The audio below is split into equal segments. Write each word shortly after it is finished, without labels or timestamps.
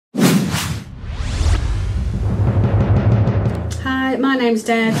my name's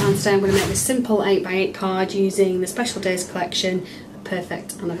Deb and today I'm going to make this simple 8x8 card using the Special Days collection,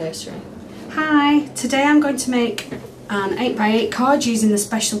 Purrfect Anniversary. Hi, today I'm going to make an 8x8 card using the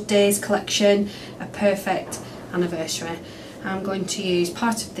Special Days collection, a Purrfect Anniversary. I'm going to use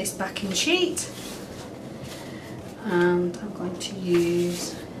part of this backing sheet and I'm going to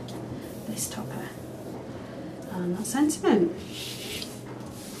use this topper and that sentiment.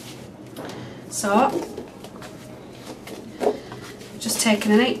 So, just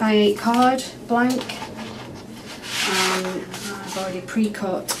taken an 8x8 card, blank, and I've already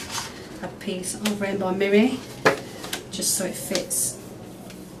pre-cut a piece of rainbow mirror just so it fits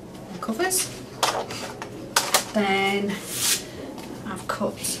the covers. Then I've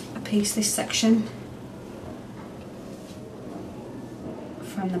cut a piece, this section,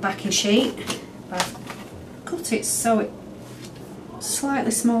 from the backing sheet, but I've cut it so it's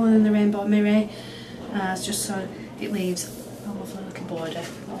slightly smaller than the rainbow mirror, just so it leaves a lovely little border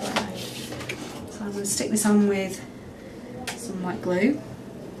all around. So I'm going to stick this on with some white glue.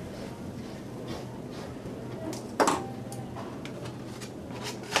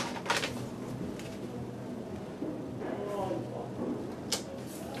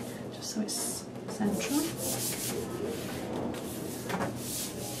 Just so it's central.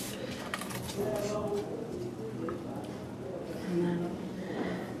 And then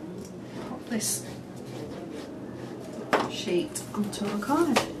pop this sheet onto our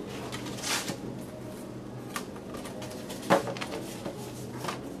card.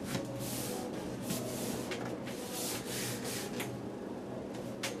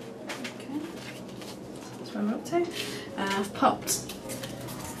 Okay, that's where we're up to. I've popped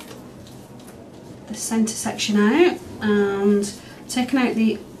the centre section out and taken out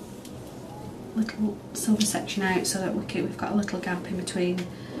the little silver section out so that we've got a little gap in between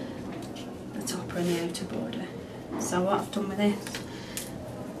the topper and the outer border. So what I've done with this,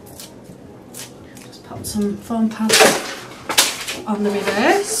 just popped some foam pads on the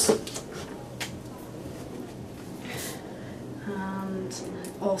reverse and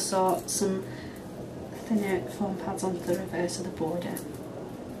also some thinner foam pads onto the reverse of the border.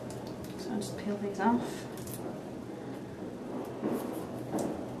 So I'll just peel these off.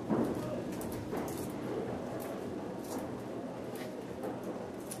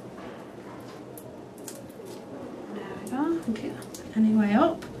 And get any way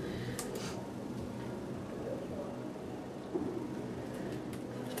up.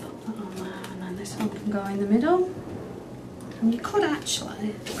 Just pop that on there, and then this one can go in the middle. And you could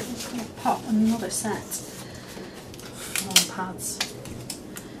actually pop another set of foam pads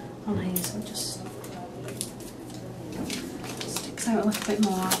on here, so it just sticks out a little bit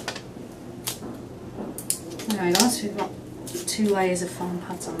more. There we go, so we've got 2 layers of foam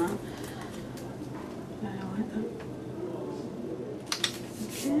pads on that. Like that.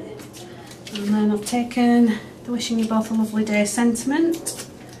 And then I've taken the Wishing You Both a Lovely Day sentiment,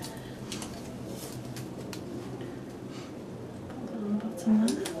 put that on the bottom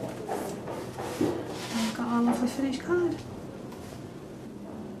there, and I've got our lovely finished card.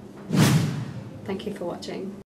 Thank you for watching.